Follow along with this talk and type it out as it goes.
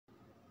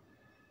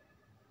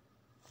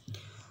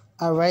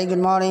A very good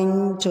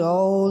morning to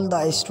all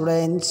the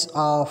students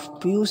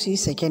of PUC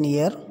second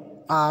year,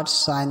 Arts,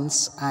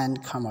 Science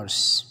and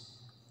Commerce.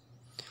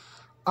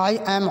 I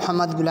am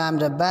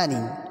Ghulam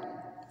Rabbani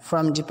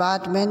from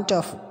Department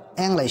of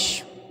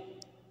English,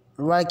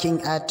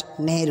 working at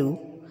Nehru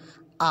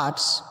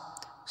Arts,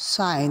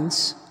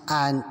 Science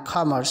and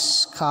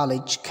Commerce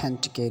College,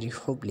 Canterbury,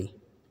 Hubli.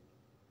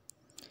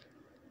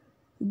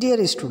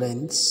 Dear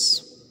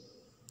students,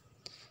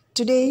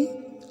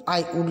 today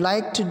I would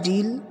like to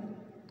deal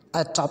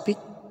a topic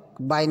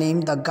by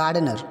name The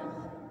Gardener.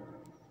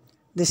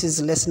 This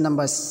is lesson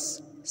number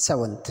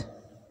 7th.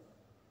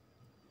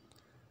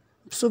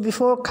 So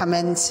before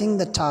commencing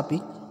the topic,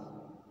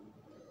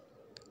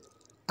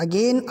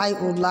 again I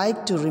would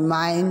like to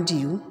remind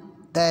you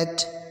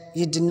that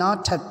you do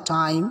not have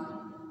time,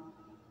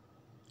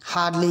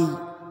 hardly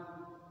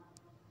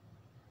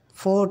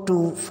 4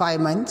 to 5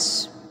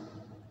 months.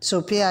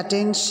 So pay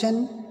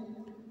attention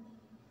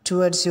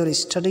towards your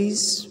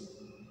studies.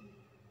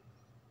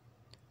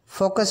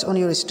 Focus on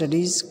your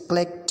studies,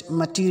 collect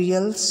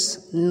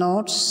materials,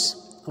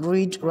 notes,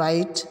 read,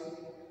 write,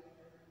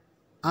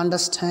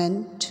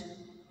 understand.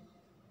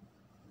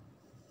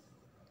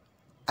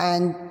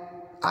 And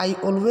I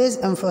always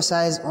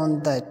emphasize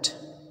on that.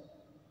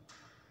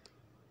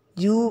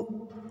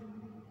 You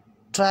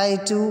try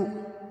to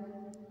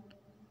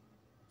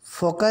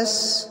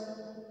focus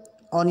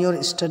on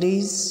your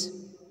studies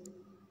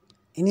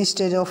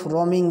instead of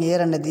roaming here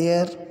and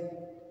there.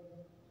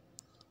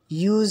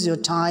 Use your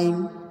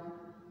time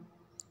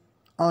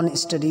on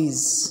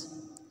studies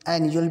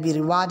and you'll be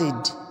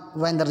rewarded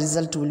when the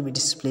result will be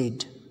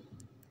displayed,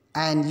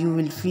 and you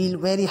will feel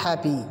very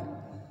happy.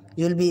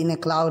 You'll be in a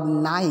cloud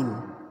 9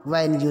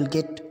 when you'll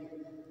get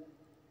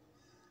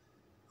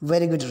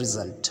very good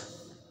result.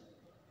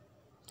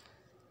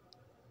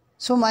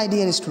 So my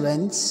dear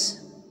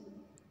students,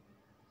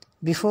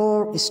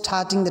 before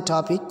starting the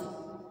topic,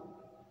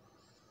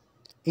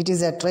 it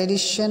is a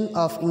tradition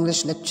of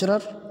English lecturer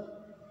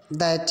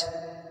that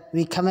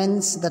we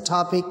commence the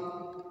topic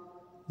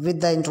with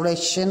the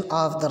introduction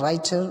of the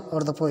writer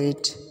or the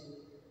poet.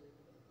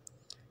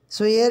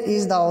 So here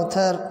is the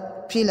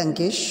author P.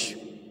 Lankesh.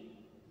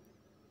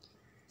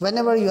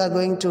 Whenever you are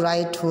going to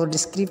write for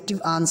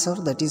descriptive answer,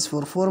 that is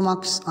for 4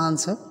 marks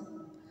answer,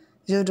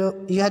 you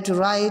have to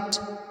write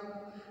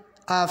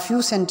a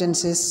few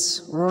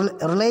sentences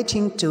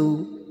relating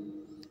to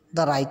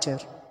the writer,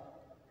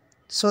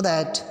 so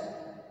that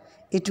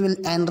it will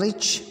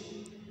enrich,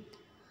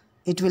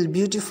 it will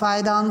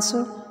beautify the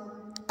answer,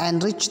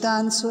 enrich the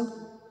answer,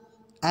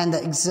 and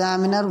the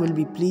examiner will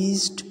be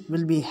pleased,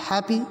 will be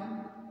happy,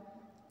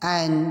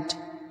 and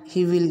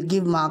he will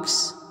give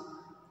marks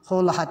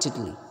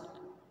wholeheartedly.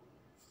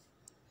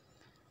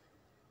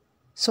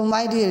 So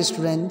my dear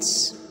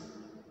students,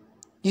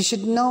 you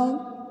should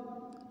know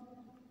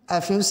a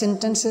few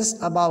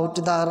sentences about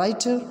the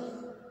writer.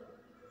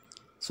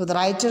 So the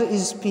writer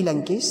is P.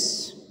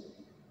 Lankesh.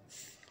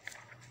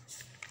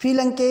 P.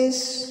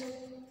 Lankesh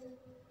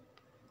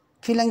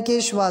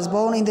was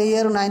born in the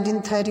year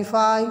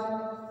 1935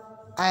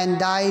 and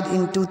died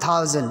in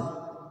 2000.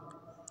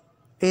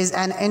 He is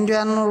an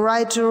Indian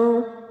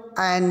writer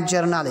and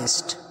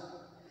journalist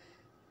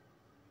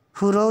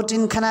who wrote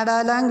in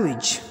Kannada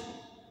language.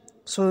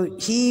 So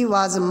he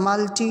was a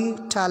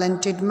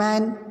multi-talented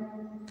man.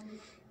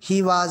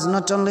 He was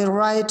not only a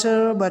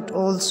writer but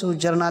also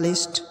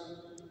journalist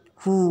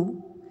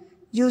who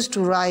used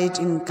to write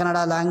in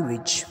Kannada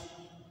language.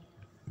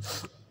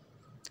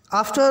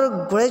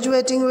 After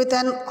graduating with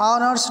an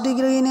honors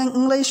degree in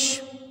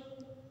English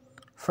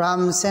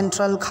from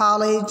Central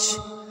College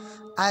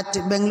at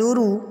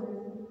Bengaluru,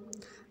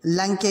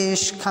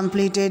 Lankesh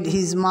completed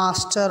his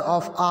Master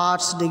of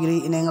Arts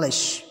degree in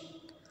English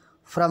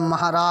from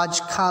Maharaj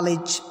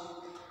College,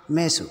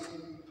 Mysore.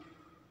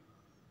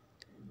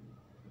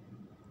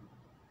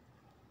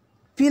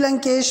 P.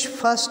 Lankesh's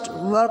first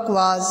work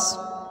was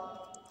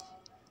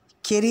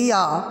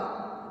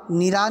Keriya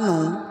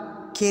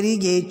Niranu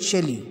Kerige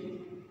Cheli.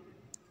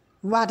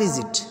 What is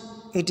it?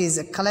 It is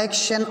a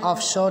collection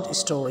of short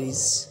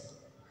stories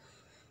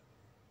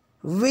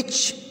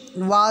which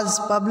was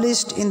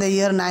published in the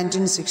year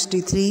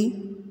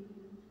 1963,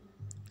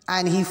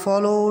 and he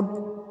followed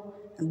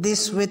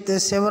this with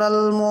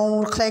several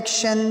more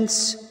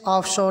collections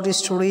of short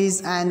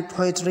stories and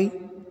poetry.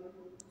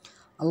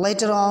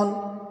 Later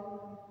on,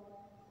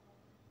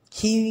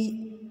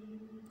 he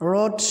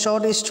wrote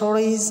short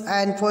stories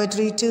and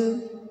poetry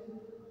too,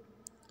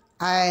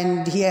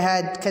 and he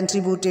had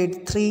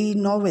contributed 3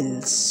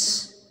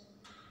 novels.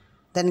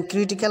 Then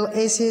critical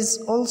essays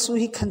also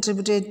he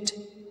contributed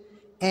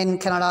in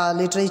Kannada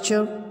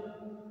literature,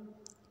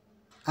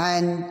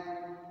 and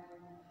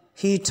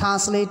he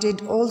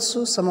translated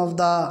also some of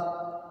the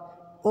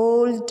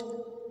old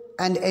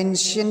and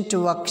ancient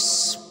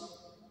works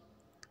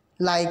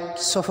like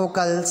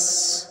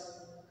Sophocles,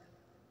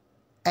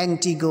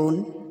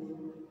 Antigone,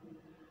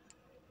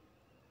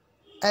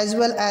 as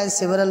well as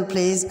several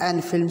plays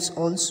and films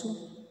also.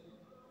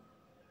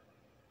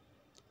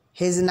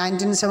 His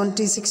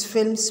 1976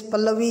 films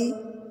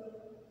Pallavi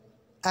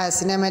a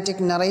cinematic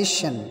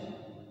narration.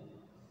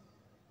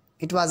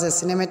 It was a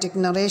cinematic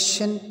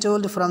narration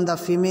told from the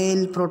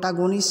female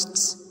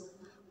protagonist's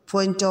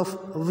point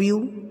of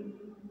view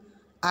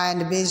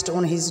and based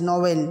on his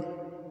novel.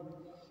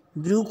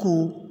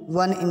 Bruku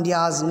won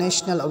India's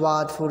National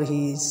Award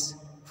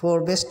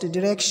for Best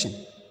Direction.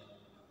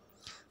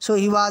 So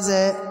he was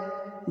a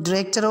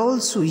director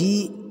also.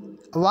 He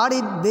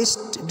awarded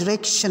Best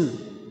Direction.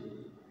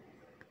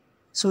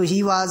 So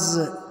he was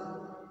a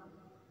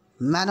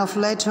man of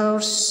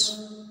letters,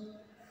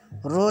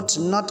 wrote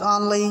not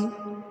only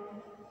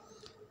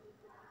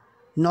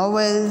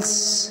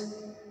novels,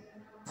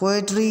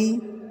 poetry,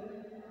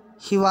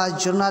 he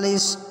was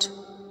journalist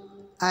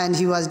and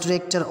he was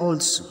director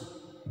also.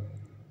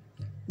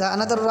 The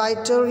another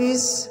writer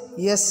is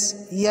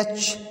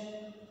H.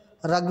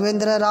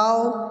 Raghvendra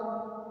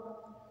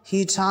Rao.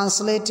 He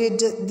translated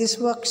these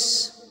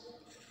works,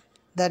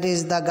 that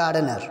is The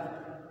Gardener.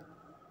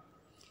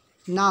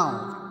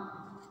 Now,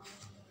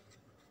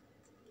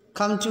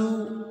 come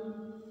to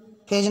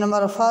page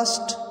number 1.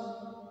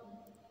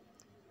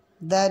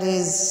 That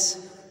is,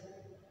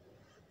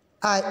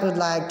 I would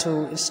like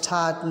to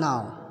start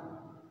now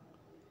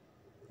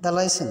the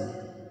lesson.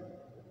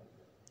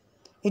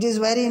 It is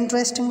very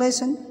interesting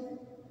lesson,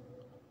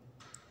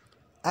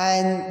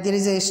 and there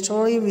is a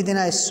story within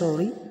a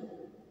story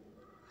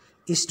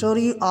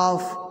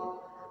of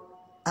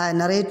a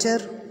narrator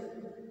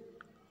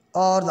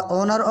or the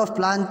owner of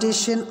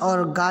plantation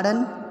or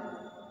garden,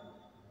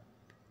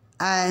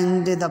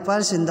 and the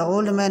person, the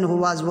old man who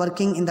was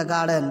working in the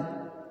garden,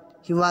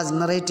 he was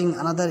narrating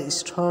another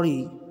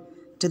story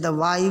to the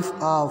wife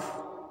of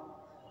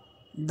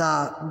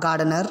the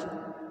gardener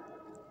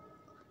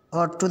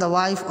or to the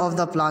wife of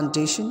the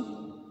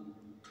plantation,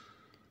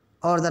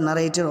 or the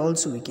narrator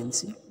also we can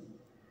see.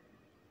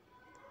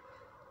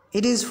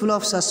 It is full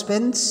of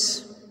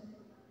suspense,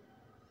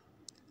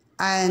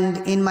 and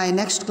in my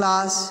next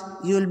class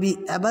you will be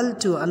able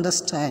to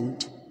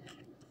understand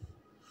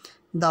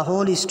the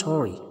whole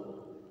story.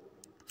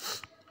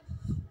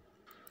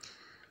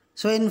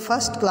 So in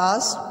first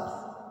class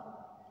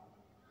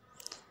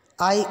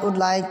I would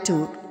like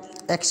to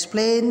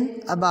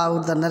explain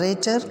about the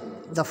narrator,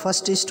 the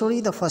first story,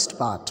 the first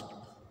part.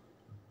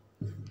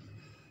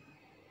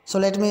 So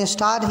let me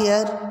start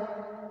here.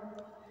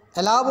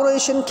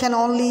 Elaboration can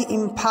only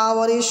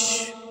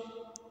impoverish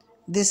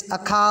this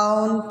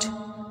account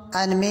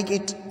and make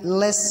it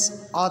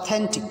less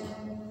authentic.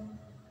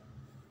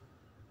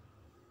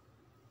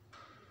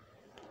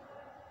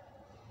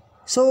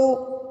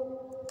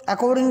 So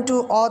according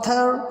to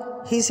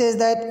author, he says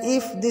that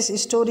if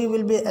this story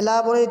will be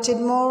elaborated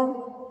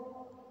more,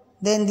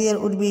 then there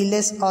would be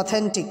less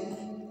authentic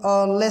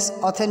or less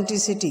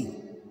authenticity.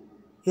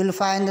 You will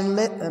find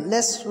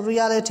less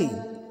reality.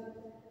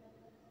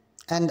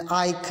 And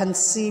I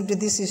conceived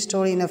this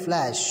story in a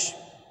flash.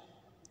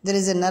 There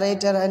is a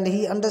narrator and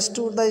he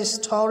understood the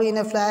story in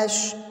a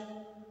flash.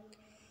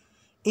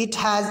 It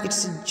has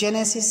its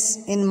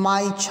genesis in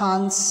my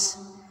chance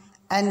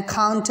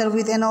encounter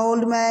with an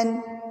old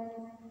man.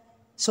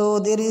 So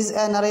there is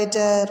a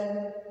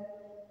narrator.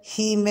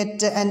 He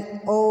met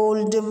an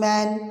old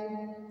man.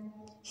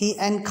 He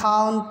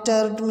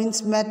encountered,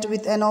 means met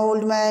with an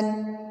old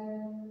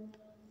man,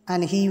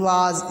 and he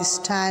was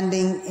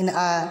standing in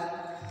a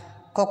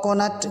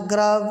coconut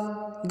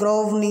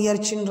grove near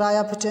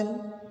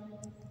Chinrayapatan.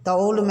 The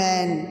old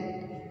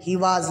man, he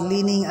was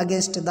leaning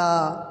against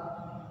the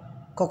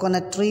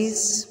coconut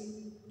trees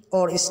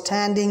or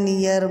standing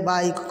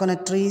nearby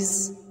coconut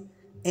trees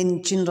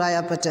in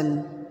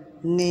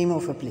Chinrayapatan, name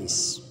of a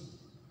place.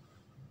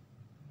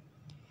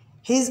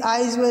 His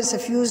eyes were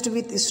suffused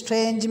with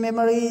strange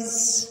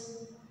memories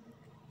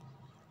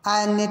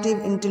and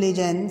native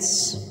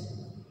intelligence.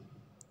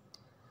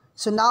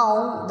 So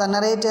now the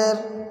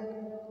narrator,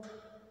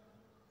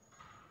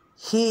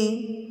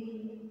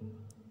 he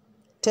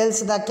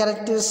tells the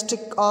characteristic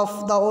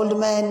of the old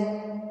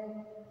man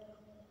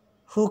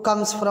who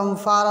comes from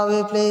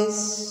faraway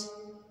place,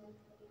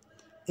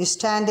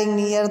 standing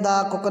near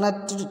the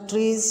coconut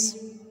trees.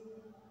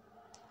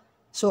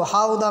 So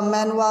how the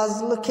man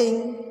was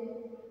looking,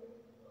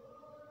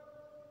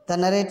 the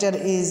narrator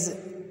is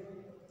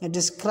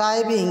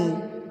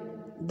describing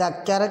the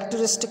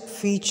characteristic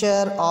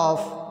feature of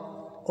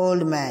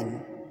old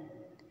man.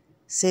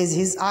 Says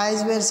his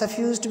eyes were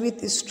suffused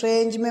with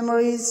strange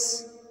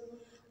memories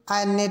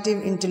and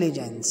native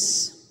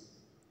intelligence.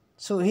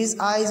 So his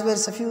eyes were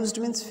suffused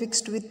means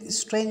fixed with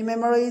strange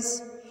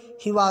memories.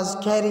 He was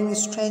carrying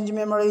strange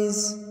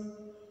memories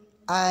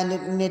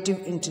and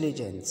native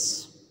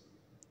intelligence.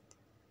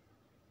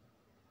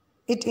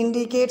 It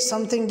indicates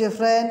something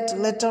different.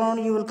 Later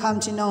on you will come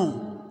to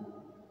know.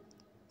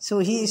 So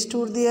he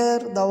stood there,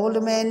 the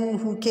old man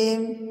who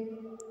came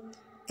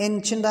in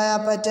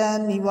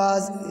Chinrayapatan, he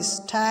was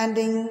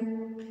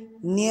standing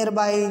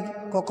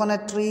nearby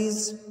coconut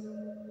trees.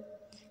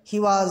 He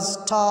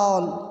was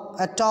tall,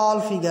 a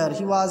tall figure.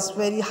 He was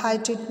very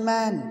heighted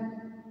man.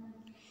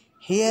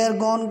 Hair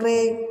gone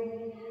grey.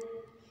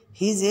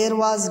 His hair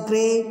was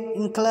grey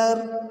in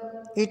color.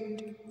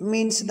 It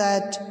means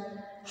that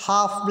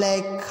half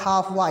black,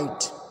 half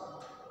white.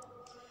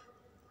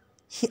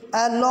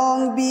 A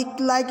long beak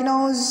like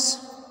nose,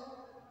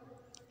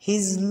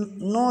 his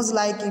nose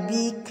like a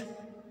beak,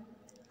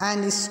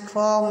 and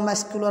strong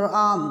muscular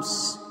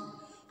arms.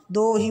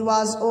 Though he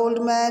was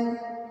old man,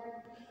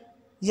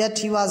 yet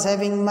he was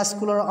having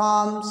muscular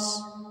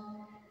arms.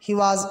 He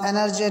was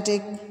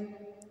energetic.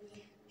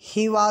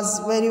 He was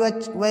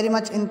very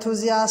much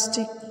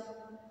enthusiastic.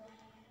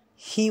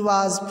 He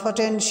was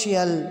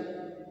potential,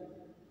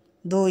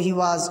 though he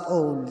was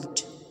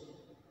old.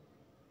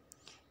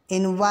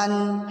 In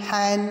one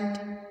hand,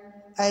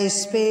 a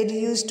spade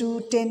used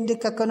to tend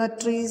coconut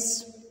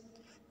trees.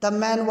 The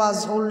man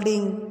was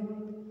holding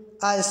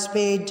a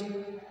spade,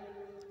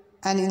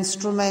 an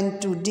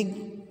instrument to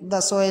dig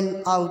the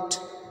soil out,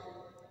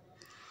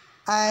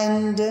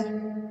 and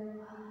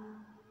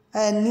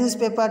a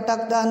newspaper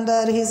tucked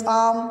under his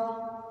arm.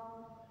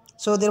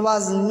 So there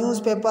was a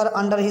newspaper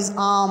under his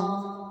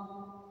arm.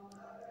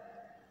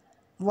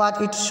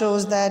 What it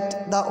shows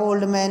that the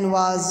old man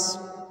was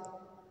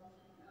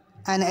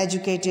an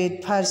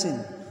educated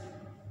person.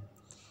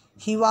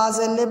 He was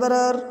a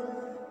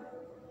laborer,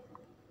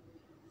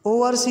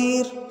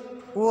 overseer.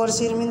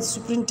 Overseer means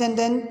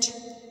superintendent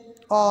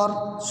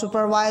or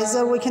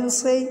supervisor, we can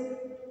say,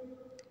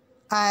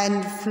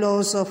 and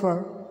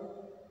philosopher.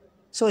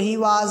 So he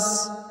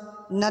was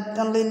not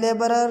only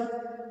laborer,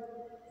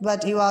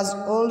 but he was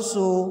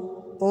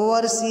also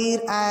overseer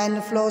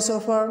and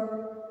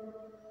philosopher,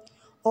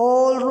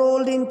 all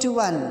rolled into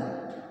one.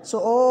 So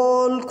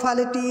all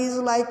qualities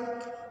like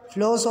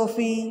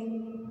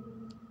philosophy,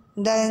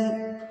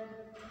 then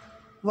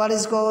what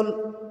is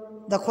called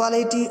the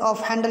quality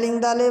of handling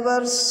the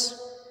labors,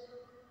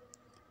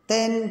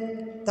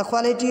 then the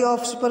quality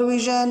of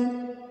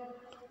supervision,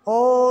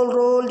 all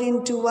rolled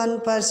into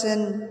one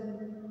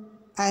person,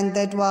 and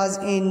that was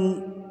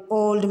in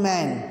old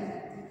man.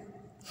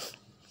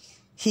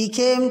 He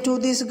came to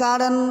this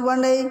garden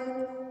one day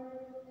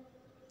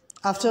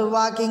after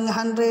walking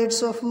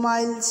hundreds of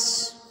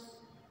miles.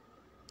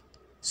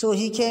 So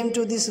he came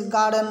to this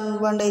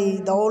garden one day.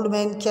 The old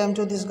man came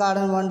to this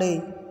garden one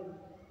day,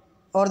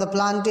 or the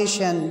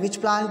plantation. Which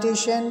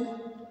plantation?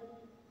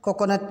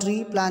 Coconut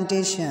tree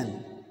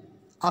plantation.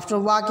 After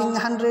walking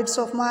hundreds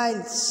of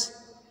miles.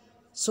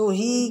 So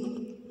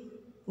he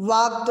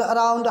walked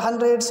around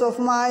hundreds of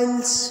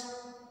miles,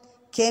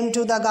 came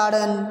to the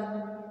garden.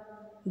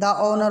 The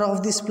owner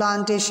of this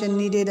plantation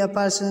needed a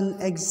person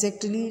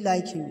exactly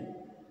like him.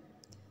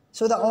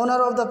 So the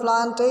owner of the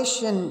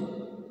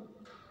plantation,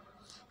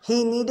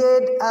 he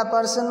needed a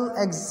person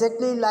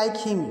exactly like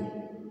him.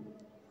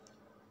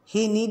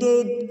 He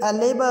needed a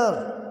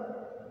labor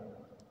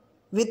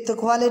with the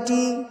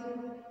quality,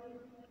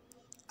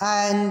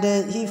 and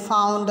he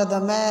found the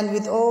man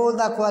with all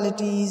the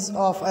qualities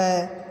of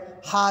a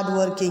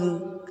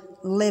hard-working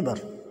labor.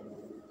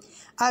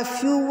 A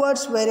few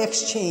words were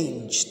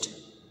exchanged.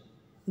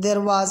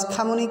 There was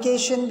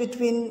communication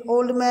between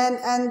old man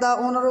and the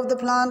owner of the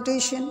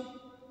plantation.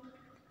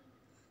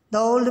 The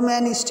old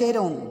man stayed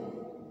on.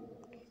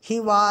 He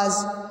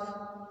was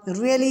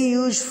really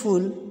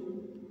useful.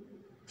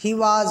 He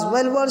was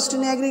well versed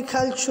in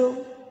agriculture.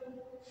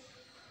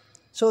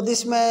 So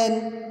this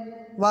man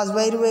was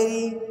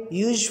very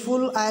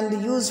useful, and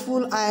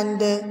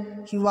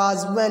he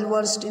was well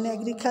versed in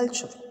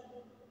agriculture.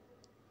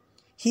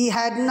 He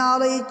had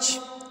knowledge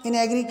in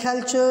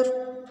agriculture,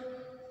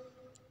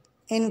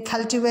 in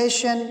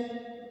cultivation.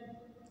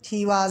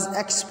 He was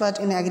expert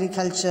in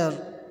agriculture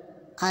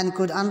and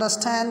could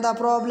understand the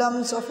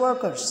problems of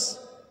workers.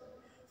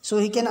 So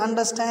he can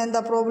understand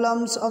the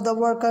problems of the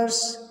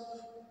workers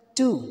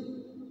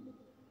too.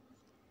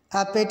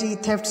 A petty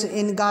thefts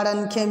in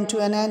garden came to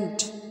an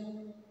end.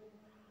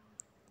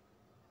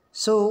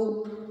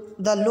 So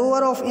the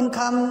lower of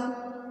income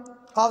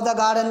of the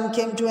garden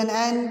came to an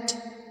end.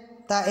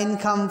 The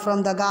income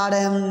from the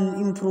garden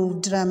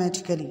improved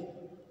dramatically.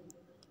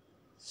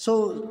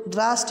 So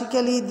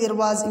drastically there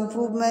was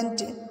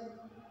improvement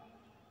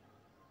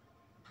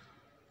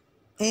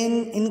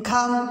in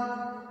income.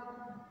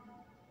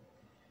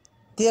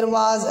 There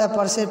was a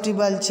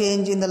perceptible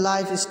change in the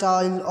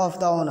lifestyle of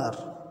the owner.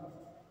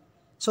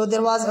 So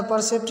there was a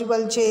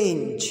perceptible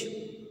change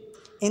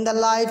in the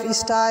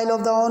lifestyle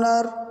of the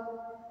owner.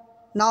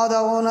 Now the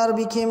owner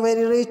became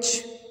very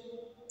rich,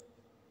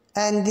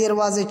 and there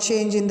was a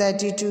change in the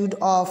attitude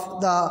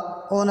of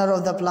the owner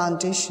of the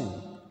plantation,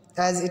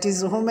 as it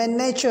is human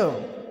nature.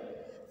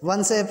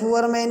 Once a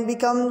poor man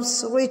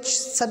becomes rich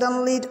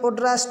suddenly or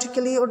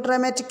drastically or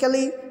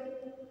dramatically,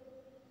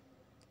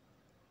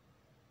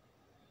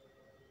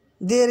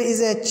 there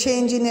is a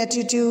change in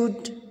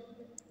attitude,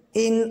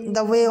 in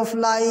the way of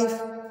life,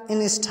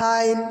 in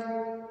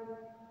style,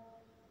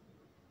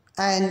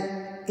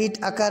 and it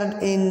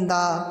occurred in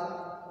the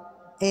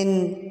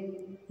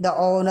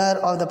owner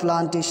of the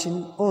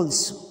plantation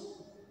also.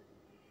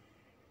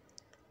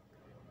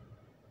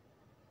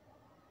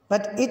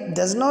 But it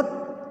does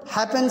not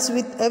happen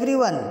with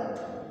everyone.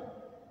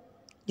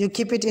 You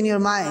keep it in your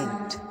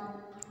mind.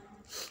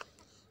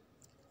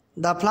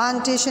 The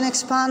plantation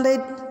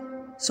expanded.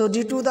 So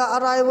due to the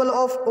arrival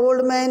of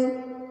old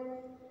men,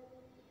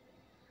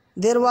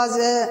 there was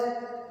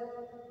a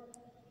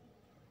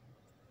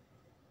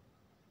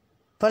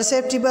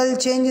perceptible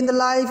change in the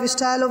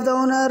lifestyle of the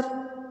owner.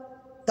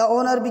 The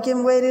owner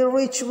became very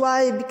rich.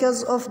 Why?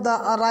 Because of the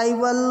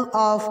arrival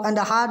of and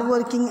the hard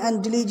working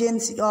and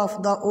diligence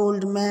of the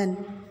old man.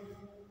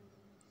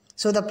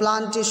 So the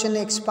plantation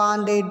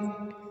expanded,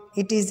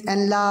 it is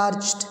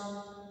enlarged,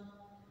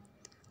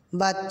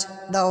 but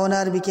the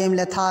owner became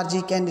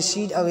lethargic and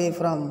shied away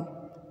from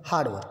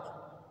hard work.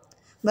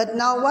 But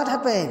now what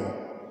happened?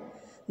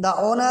 The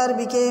owner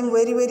became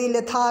very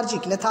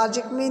lethargic.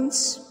 Lethargic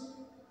means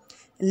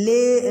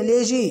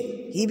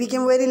lazy. He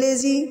became very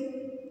lazy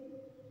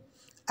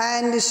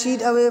and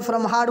shied away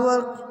from hard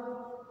work.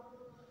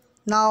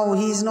 Now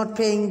he is not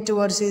paying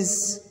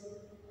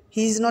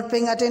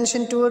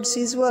attention towards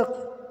his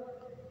work.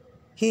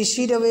 He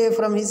shied away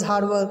from his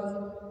hard work.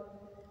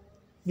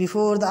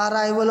 Before the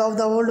arrival of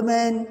the old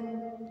man,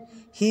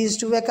 he used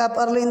to wake up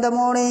early in the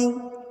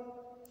morning,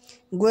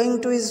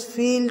 going to his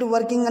field,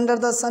 working under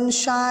the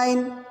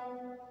sunshine,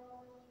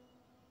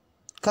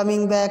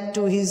 coming back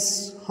to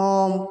his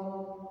home,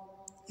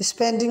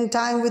 spending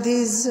time with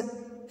his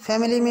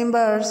family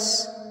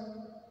members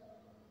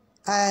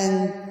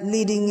and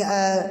leading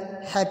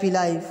a happy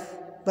life.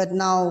 But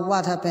now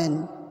what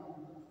happened?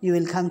 You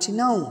will come to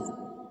know.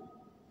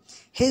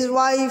 His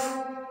wife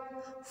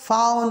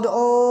found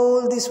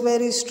all this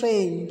very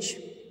strange.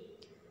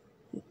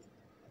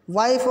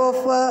 Wife of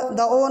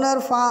the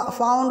owner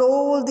found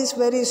all this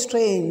very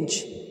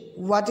strange.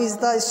 What is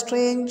the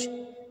strange?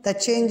 The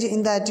change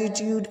in the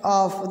attitude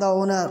of the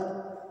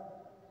owner.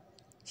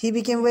 He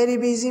became very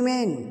busy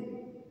man.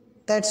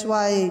 That's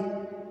why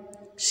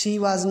she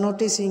was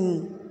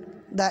noticing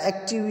the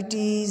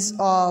activities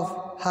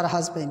of her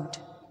husband.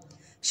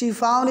 She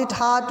found it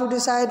hard to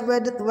decide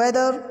whether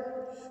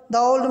the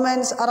old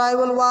man's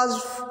arrival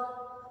was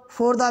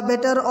for the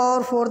better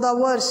or for the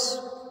worse.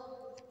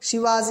 She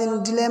was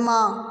in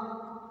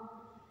dilemma.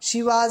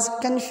 She was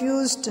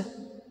confused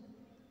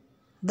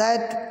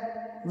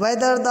that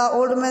whether the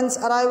old man's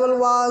arrival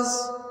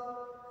was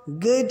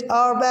good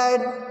or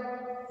bad,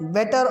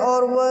 better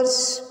or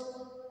worse.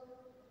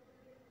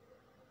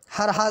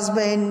 Her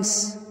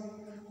husband's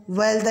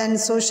wealth and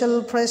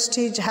social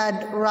prestige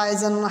had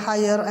risen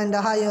higher and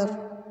higher.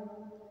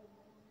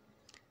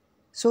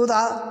 So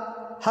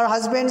her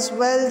husband's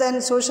wealth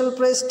and social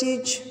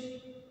prestige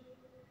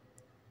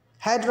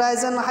had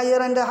risen higher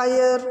and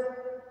higher.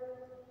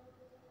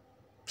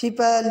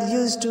 People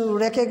used to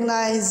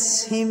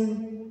recognize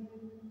him.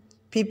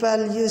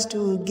 People used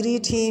to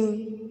greet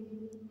him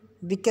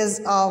because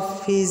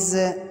of his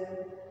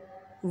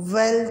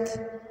wealth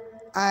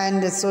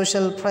and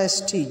social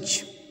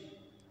prestige.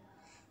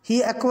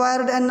 He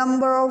acquired a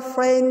number of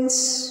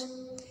friends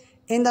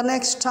in the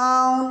next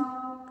town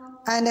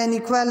and an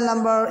equal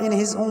number in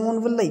his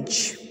own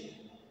village.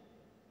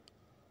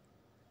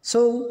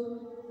 So,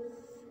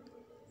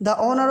 the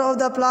owner of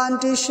the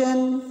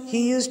plantation,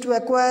 he used to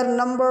acquire a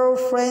number of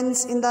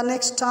friends in the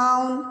next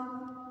town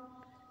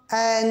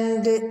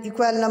and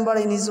equal number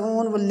in his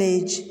own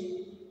village.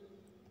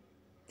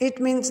 It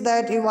means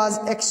that he was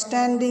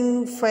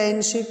extending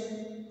friendship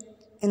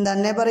in the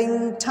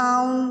neighboring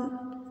town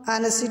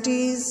and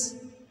cities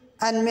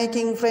and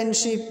making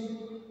friendship,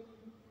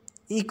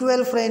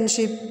 equal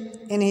friendship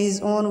in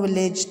his own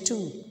village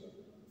too.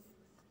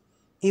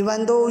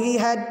 Even though he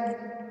had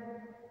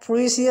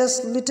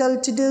precious little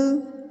to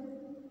do,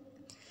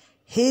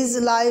 his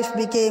life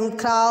became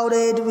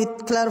crowded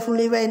with colorful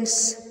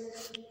events.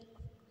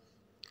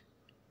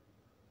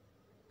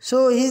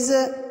 So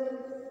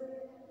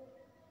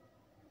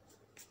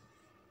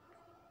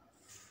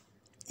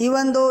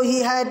even though he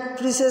had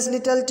precious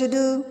little to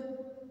do,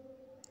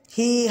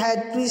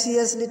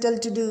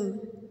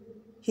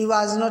 he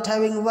was not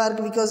having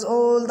work because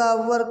all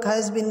the work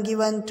has been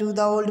given to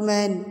the old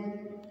man,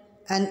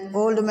 and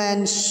old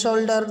man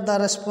shouldered the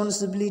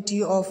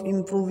responsibility of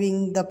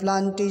improving the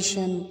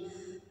plantation,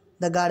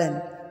 the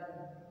garden.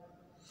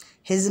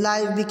 His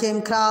life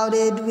became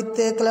crowded with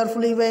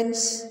colorful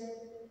events.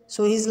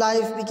 So his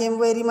life became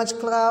very much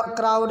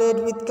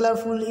crowded with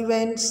colorful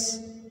events.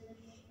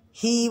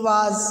 He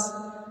was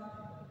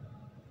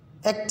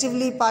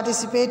actively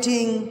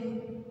participating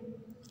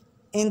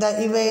in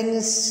the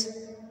events,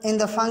 in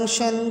the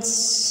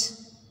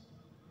functions,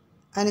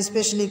 and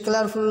especially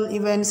colorful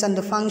events and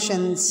the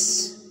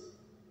functions,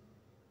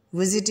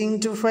 visiting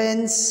to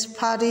friends,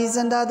 parties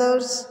and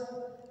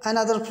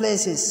other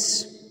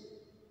places.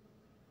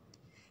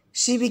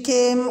 She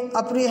became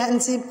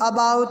apprehensive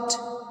about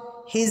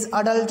his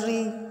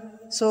adultery.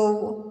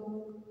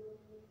 So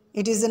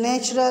it is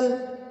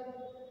natural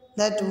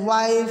that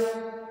wife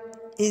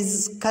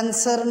is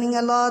concerning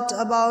a lot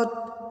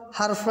about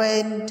her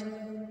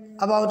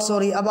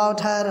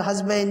her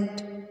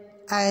husband,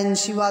 and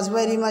she was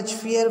very much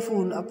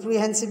fearful.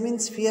 Apprehensive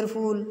means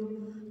fearful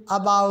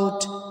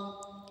about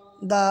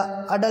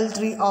the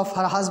adultery of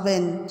her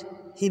husband.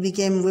 He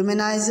became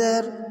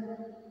womanizer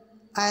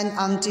and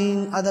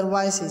umpteen other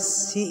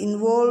vices. He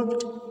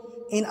involved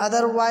in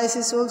other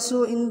vices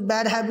also, in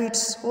bad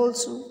habits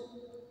also.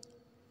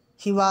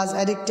 He was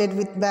addicted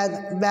with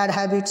bad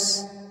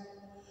habits,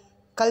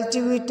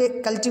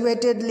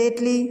 cultivated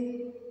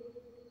lately,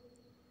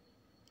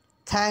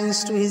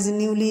 thanks to his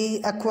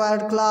newly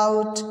acquired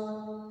clout.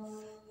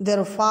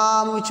 Their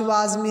farm, which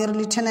was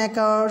merely 10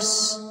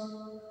 acres,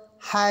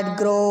 had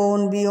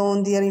grown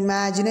beyond their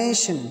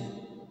imagination.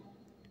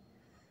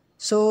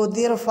 So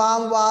their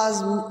farm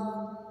was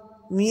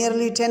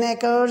merely 10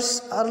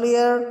 acres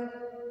earlier,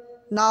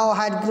 now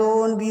had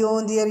grown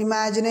beyond their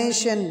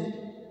imagination.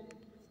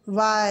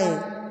 Why?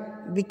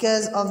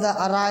 Because of the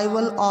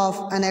arrival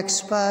of an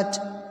expert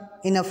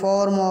in a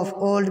form of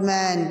old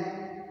man.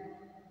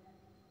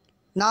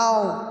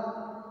 Now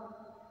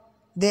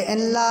they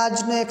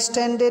enlarged and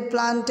extended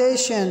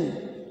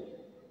plantation,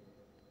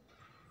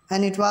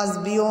 and it was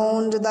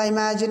beyond the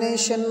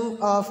imagination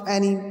of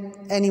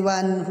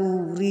anyone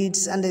who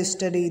reads and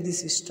studies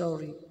this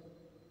story.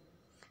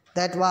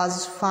 That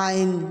was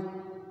fine,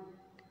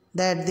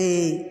 that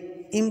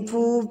they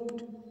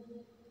improved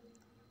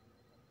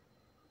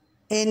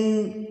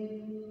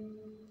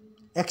in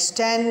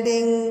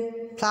extending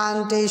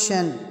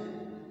plantation,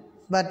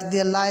 but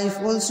their life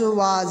also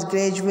was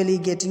gradually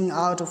getting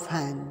out of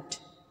hand.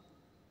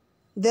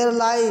 Their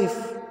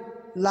life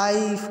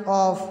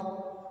of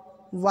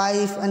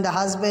wife and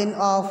husband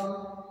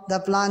of the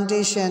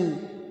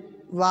plantation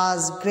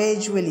was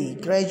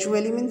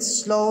gradually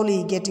means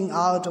slowly getting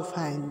out of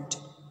hand.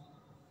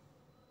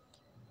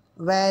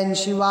 When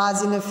she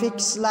was in a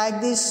fix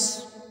like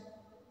this,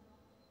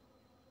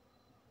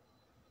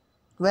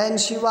 when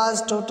she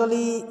was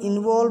totally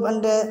involved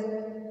and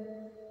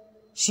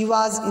she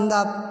was in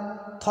the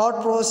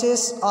thought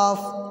process of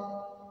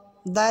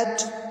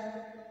that,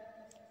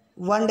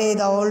 one day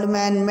the old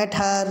man met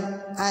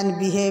her and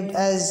behaved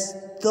as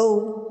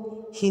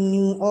though he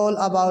knew all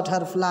about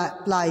her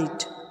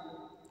plight.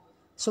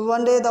 So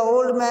one day the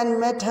old man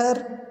met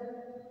her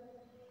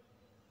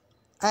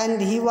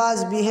and he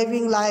was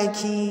behaving like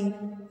he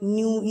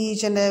knew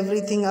each and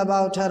everything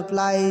about her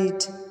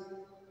plight.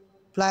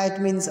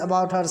 Plight means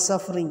about her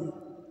suffering,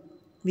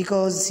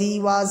 because he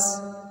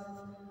was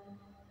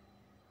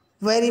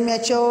very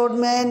matured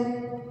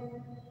man.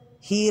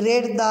 He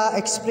read the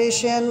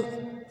expression,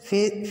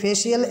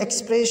 facial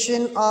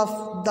expression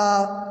of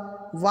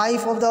the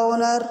wife of the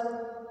owner,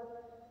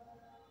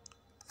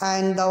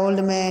 and the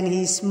old man,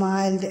 he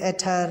smiled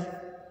at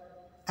her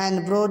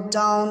and brought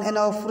down an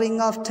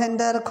offering of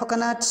tender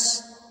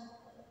coconuts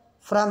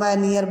from a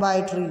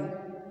nearby tree.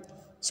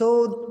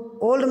 So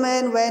old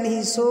man, when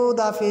he saw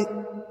the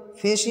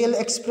facial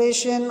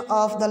expression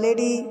of the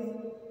lady,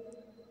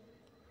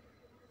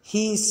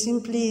 he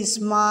simply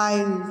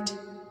smiled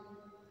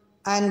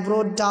and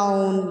brought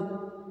down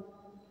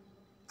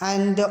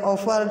and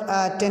offered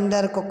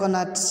tender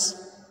coconuts,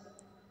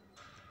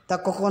 the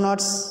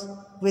coconuts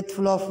with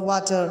full of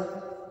water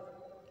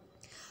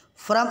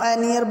from a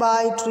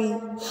nearby tree.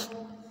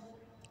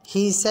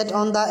 He sat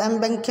on the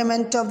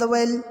embankment of the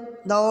well.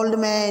 The old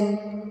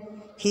man,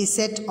 he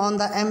sat on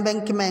the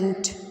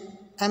embankment.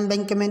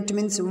 Embankment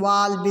means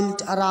wall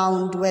built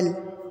around well.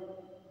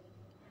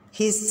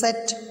 He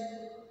sat.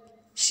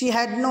 She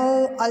had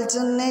no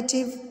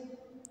alternative.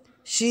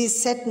 She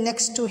sat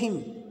next to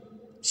him.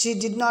 She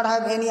did not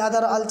have any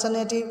other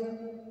alternative.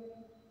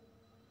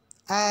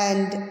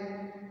 And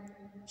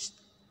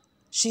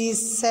she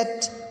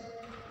sat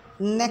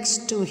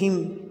next to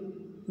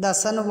him. The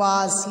sun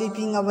was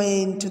slipping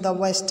away into the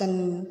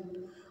western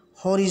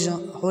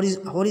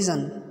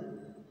horizon.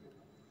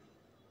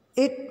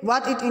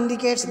 What it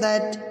indicates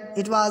that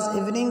it was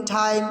evening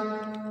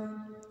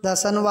time. The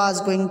sun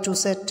was going to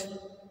set.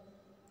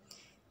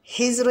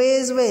 His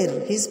rays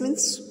were,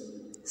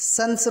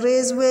 sun's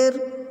rays were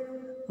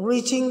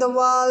reaching the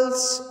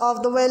walls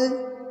of the well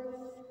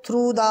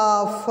through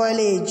the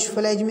foliage.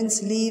 Foliage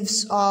means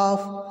leaves of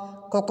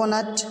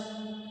coconut,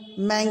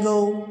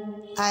 mango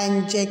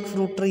and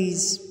jackfruit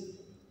trees.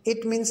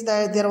 It means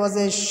that there was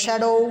a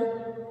shadow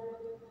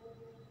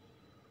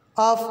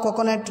of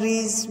coconut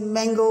trees,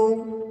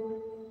 mango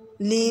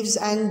leaves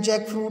and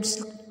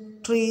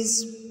jackfruit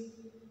trees.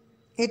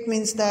 It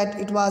means that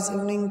it was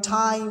evening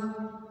time.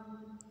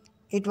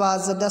 It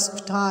was a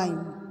dusk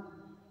time.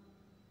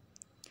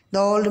 The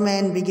old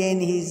man began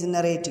his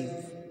narrative.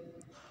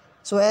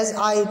 So as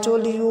I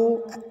told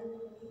you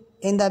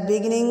in the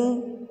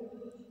beginning,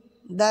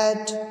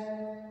 that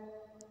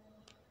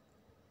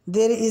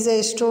there is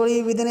a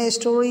story within a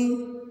story.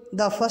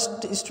 The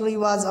first story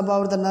was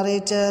about the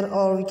narrator,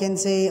 or we can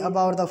say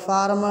about the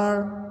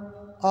farmer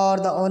or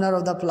the owner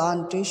of the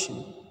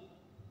plantation.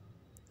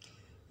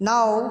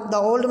 Now the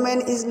old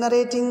man is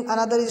narrating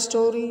another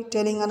story,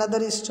 telling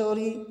another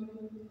story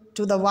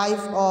to the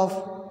wife of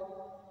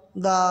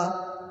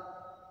the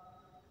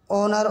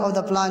owner of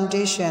the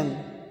plantation.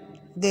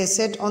 They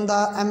sat on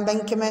the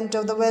embankment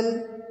of the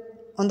well,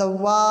 on the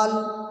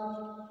wall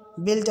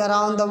built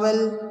around the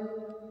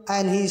well,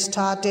 and he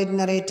started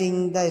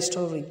narrating the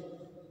story.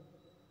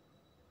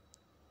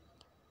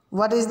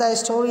 What is the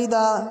story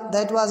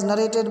that was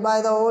narrated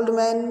by the old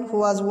man who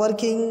was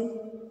working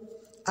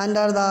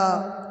under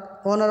the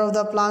owner of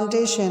the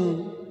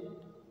plantation?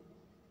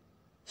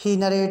 He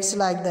narrates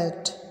like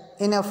that.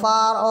 In a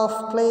far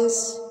off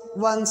place,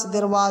 once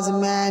there was a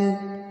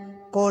man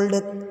called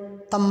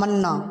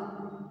Tamanna.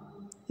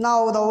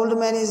 Now the old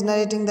man is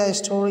narrating the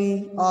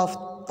story of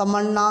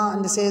Tamanna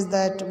and says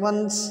that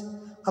once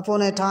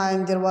upon a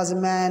time there was a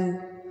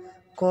man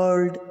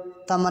called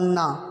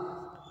Tamanna.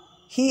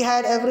 He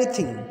had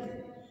everything.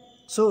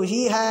 So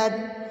he had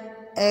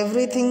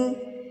everything,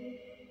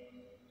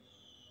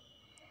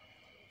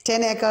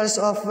 10 acres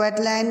of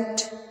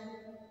wetland.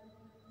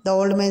 The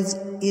old man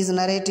is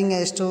narrating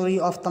a story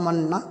of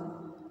Tamanna.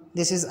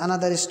 This is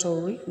another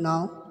story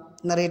now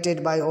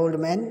narrated by old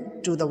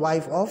man to the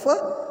wife of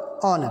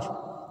owner.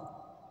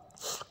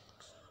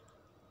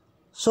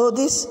 So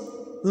this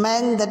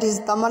man, that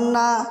is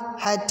Tamanna,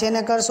 had 10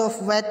 acres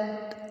of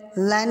wet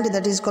land,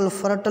 that is called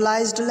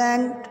fertilized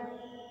land,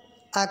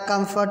 a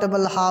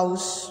comfortable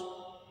house.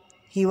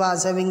 He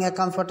was having a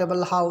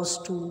comfortable house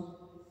too.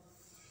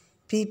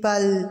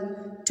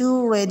 People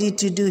too ready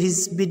to do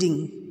his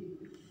bidding.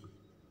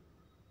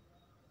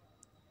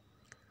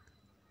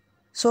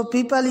 So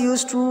people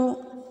used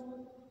to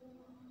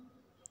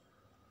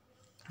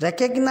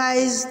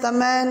recognize the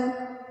man,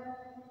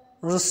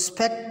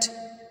 respect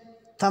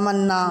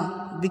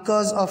Tamanna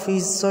because of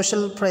his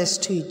social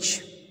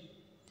prestige.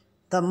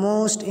 The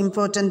most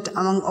important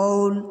among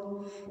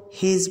all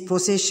his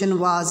possession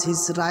was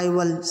his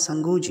rival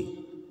Sangoji.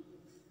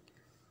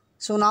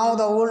 So now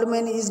the old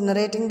man is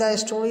narrating the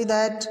story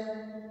that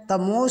the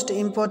most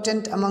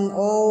important among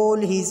all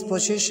his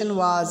possession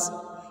was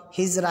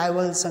his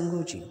rival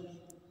Sangoji.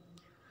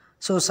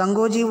 So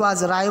Sangoji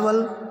was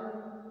rival.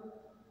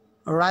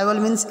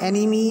 Rival means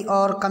enemy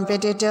or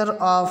competitor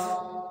of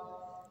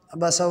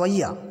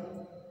Basavaya.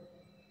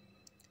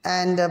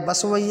 And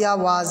Basavaya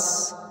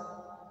was,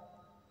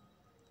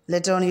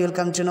 later on you will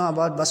come to know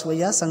about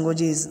Basavaya.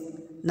 Sangoji is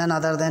none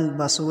other than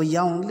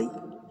Basavaya only.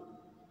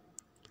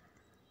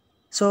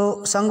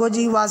 So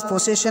Sangoji was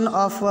possession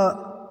of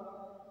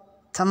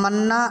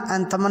Tamanna,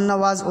 and Tamanna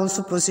was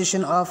also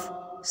possession of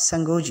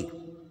Sangoji.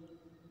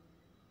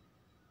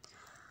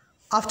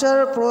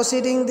 After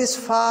proceeding this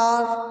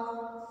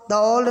far, the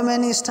old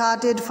man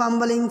started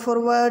fumbling for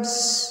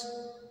words.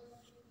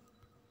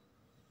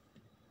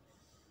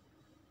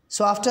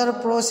 So after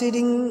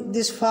proceeding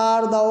this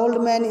far, the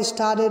old man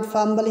started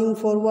fumbling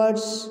for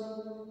words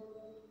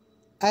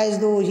as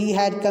though he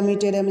had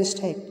committed a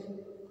mistake.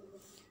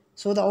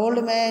 So the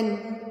old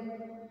man,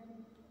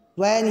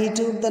 when he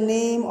took the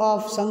name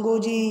of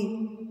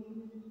Sangoji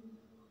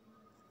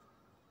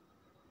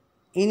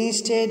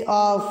instead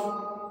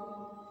of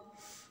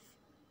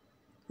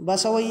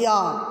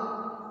Basavaya,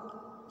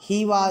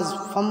 he was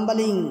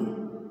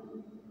fumbling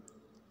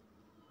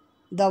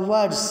the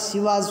words. He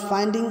was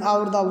finding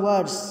out the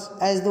words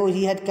as though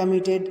he had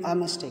committed a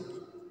mistake.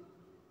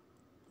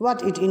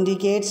 What it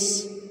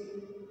indicates?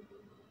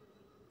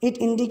 It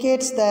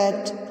indicates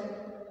that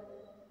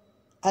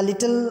a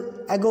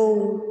little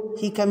ago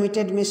he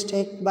committed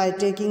mistake by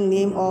taking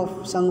name of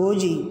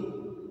Sangoji.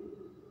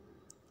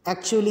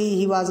 Actually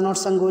he was not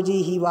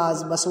Sangoji, he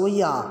was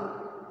Basavaya.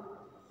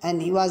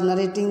 And he was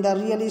narrating the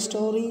real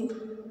story,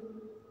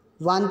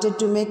 wanted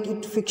to make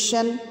it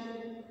fiction,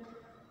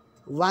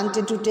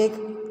 wanted to take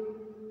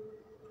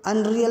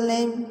unreal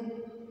name,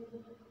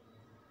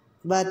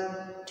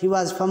 but he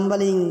was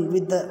fumbling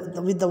with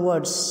the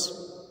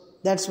words.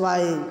 That's why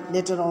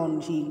later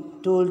on he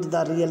told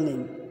the real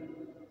name.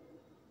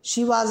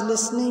 She was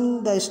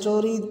listening the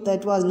story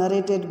that was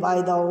narrated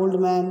by the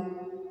old man.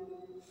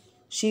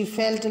 She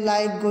felt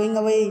like going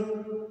away.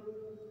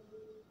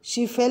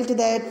 She felt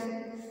that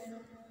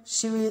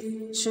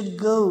she should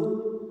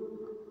go,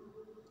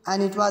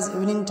 and it was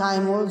evening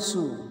time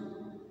also.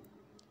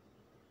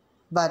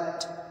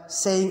 But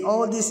saying,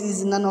 all this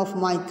is none of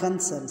my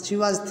concern. She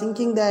was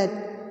thinking that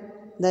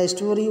the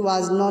story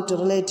was not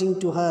relating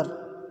to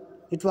her.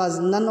 It was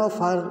none of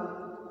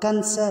her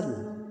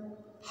concern.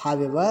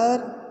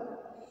 However,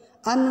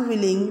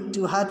 unwilling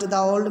to hurt the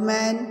old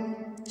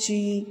man,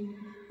 she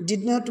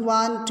did not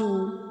want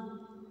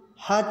to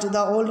hurt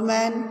the old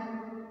man.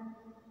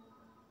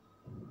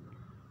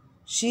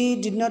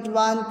 She did not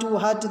want to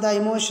hurt the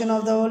emotion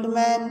of the old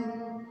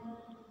man.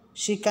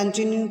 She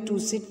continued to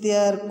sit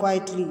there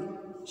quietly.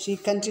 She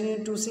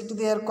continued to sit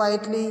there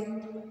quietly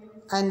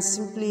and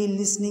simply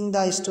listening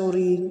the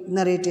story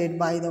narrated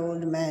by the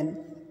old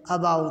man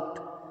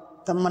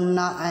about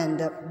Tamanna and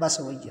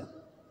Basavaya.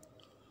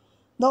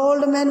 The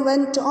old man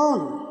went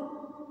on.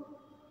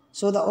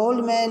 So the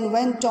old man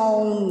went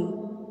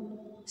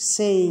on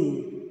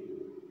saying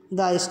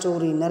the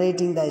story,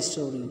 narrating the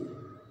story.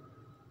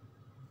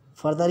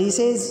 Further he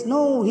says,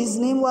 no, his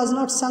name was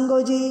not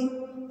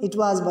Sangoji, it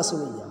was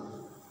Basavaya.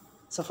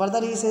 So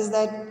further he says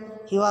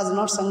that he was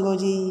not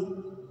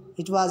Sangoji,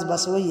 it was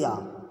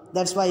Basavaya.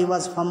 That's why he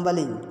was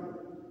fumbling,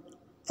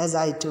 as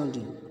I told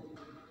you.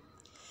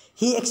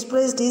 He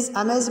expressed his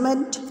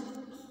amazement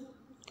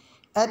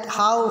at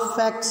how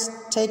facts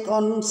take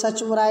on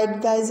such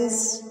varied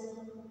guises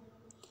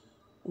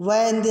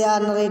when they are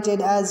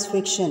narrated as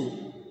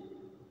fiction.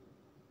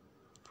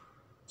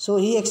 So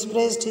he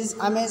expressed his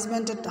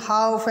amazement at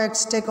how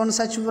facts take on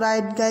such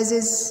varied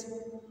guises.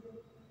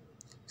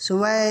 So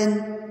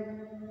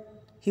when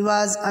he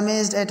was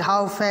amazed at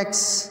how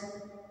facts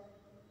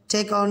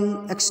take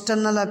on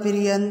external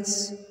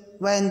appearance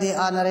when they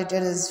are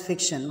narrated as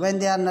fiction. When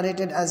they are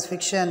narrated as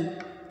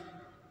fiction,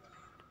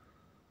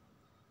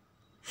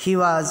 he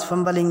was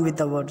fumbling with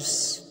the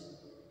words.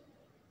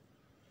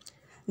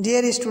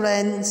 Dear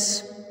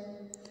students,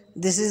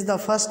 this is the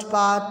first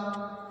part.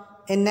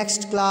 In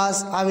next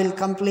class, I will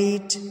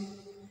complete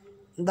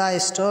the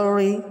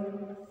story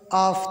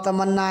of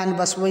Tamanna and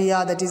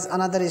Baswaya. That is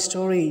another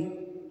story,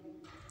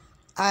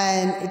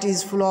 and it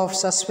is full of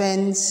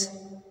suspense.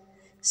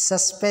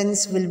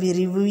 Suspense will be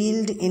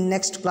revealed in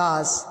next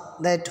class,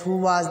 that who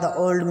was the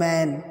old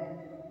man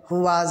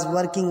who was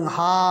working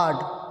hard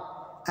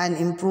and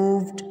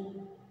improved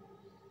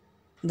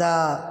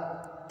the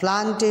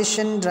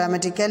plantation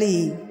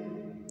dramatically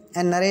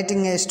and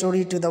narrating a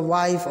story to the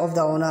wife of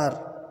the owner.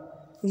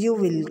 You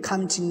will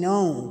come to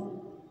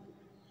know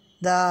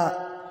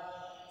the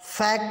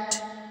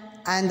fact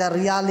and the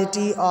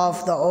reality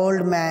of the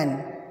old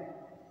man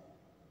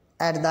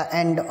at the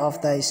end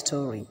of the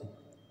story.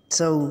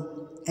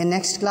 So in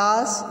next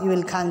class you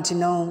will come to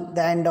know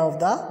the end of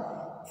the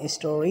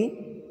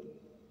story.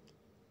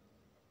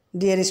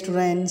 Dear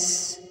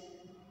students,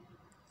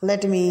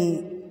 let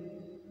me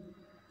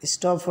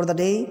stop for the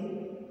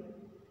day.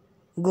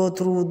 Go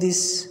through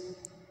this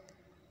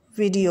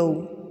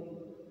video,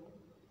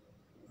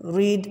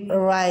 read,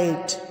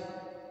 write,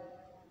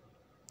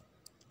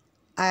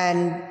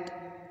 and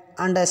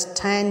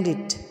understand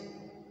it.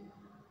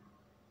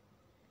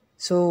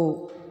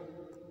 So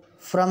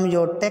from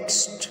your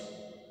text,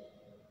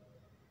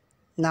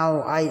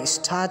 now I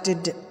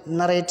started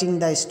narrating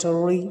the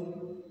story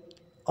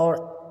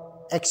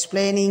or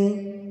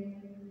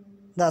explaining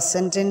the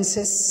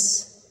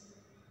sentences,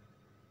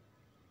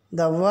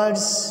 the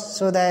words,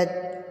 so that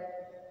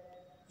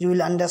you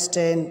will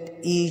understand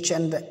each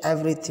and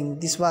everything.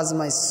 This was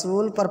my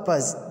sole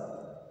purpose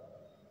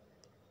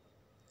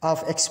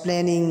of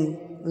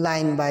explaining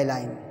line by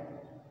line.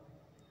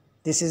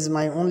 This is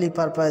my only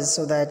purpose,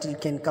 so that you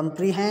can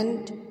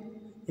comprehend,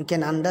 you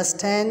can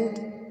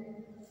understand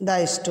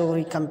the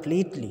story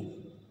completely.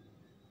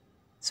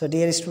 So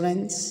dear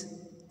students,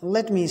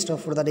 let me stop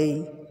for the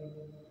day.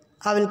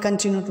 I will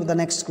continue to the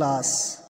next class.